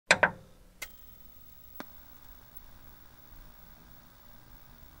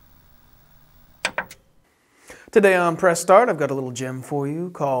Today on Press Start, I've got a little gem for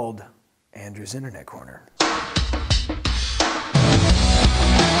you called Andrew's Internet Corner.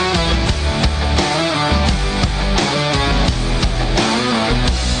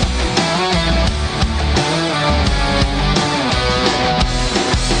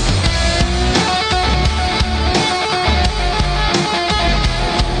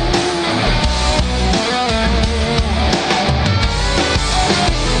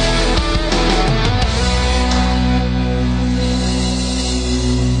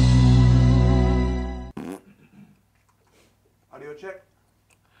 Audio check.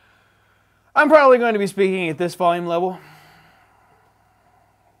 I'm probably going to be speaking at this volume level.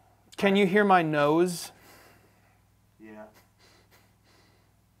 Can you hear my nose? Yeah.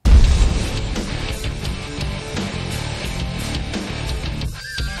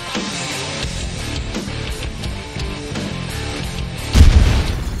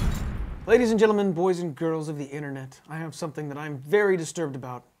 Ladies and gentlemen, boys and girls of the internet, I have something that I'm very disturbed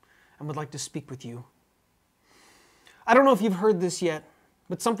about and would like to speak with you. I don't know if you've heard this yet,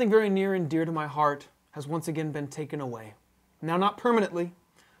 but something very near and dear to my heart has once again been taken away. Now, not permanently,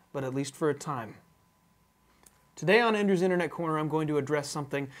 but at least for a time. Today on Andrew's Internet Corner, I'm going to address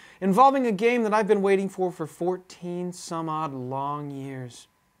something involving a game that I've been waiting for 14 some odd long years.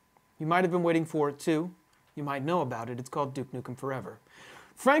 You might have been waiting for it too. You might know about it. It's called Duke Nukem Forever.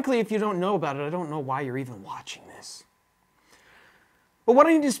 Frankly, if you don't know about it, I don't know why you're even watching this. But what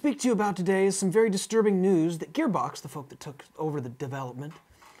I need to speak to you about today is some very disturbing news that Gearbox, the folk that took over the development,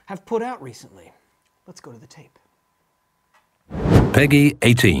 have put out recently. Let's go to the tape. Peggy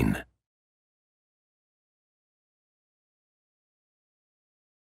 18.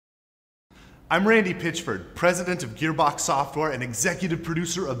 I'm Randy Pitchford, president of Gearbox Software and executive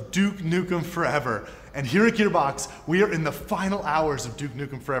producer of Duke Nukem Forever. And here at Gearbox, we are in the final hours of Duke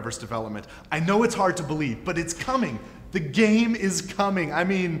Nukem Forever's development. I know it's hard to believe, but it's coming. The game is coming. I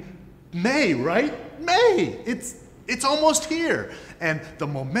mean, May, right? May! It's almost here. And the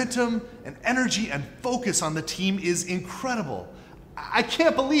momentum and energy and focus on the team is incredible. I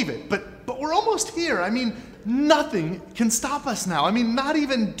can't believe it, but we're almost here. I mean, nothing can stop us now. I mean, not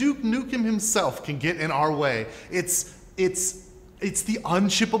even Duke Nukem himself can get in our way. It's the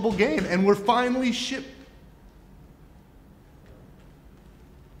unshippable game, and we're finally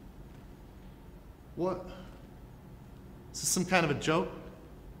What? Is this some kind of a joke?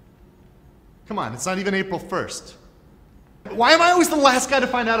 Come on, it's not even April 1st. Why am I always the last guy to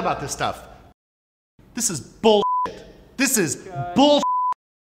find out about this stuff? This is bullshit. This is bullshit.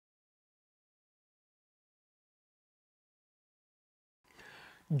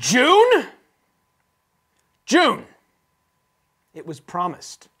 June? June! It was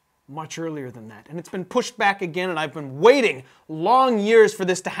promised much earlier than that, and it's been pushed back again, and I've been waiting long years for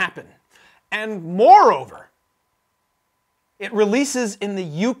this to happen. And moreover, it releases in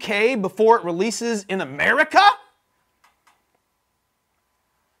the UK before it releases in America?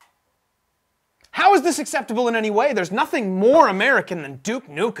 How is this acceptable in any way? There's nothing more American than Duke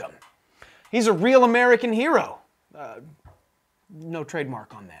Nukem. He's a real American hero. No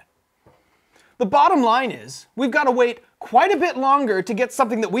trademark on that. The bottom line is, we've got to wait quite a bit longer to get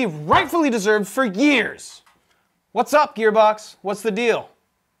something that we've rightfully deserved for years. What's up, Gearbox? What's the deal?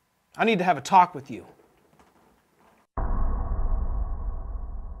 I need to have a talk with you.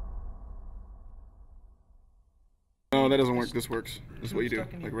 No, that doesn't work. This works. This is what you do,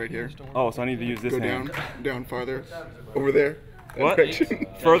 like right here. Oh, so I need to use this Go hand. down farther, over there. What?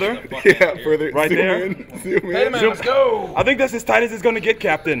 Further? Yeah, further. Right zoom there? In, zoom in. Wait a minute, let's go! I think that's as tight as it's gonna get,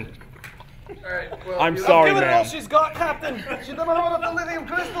 Captain. Alright, well, I'm sorry, give it all man. she's got, Captain! She doesn't have enough lithium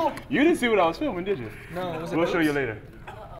crystal! You didn't see what I was filming, did you? No, was it We'll boobs? show you later.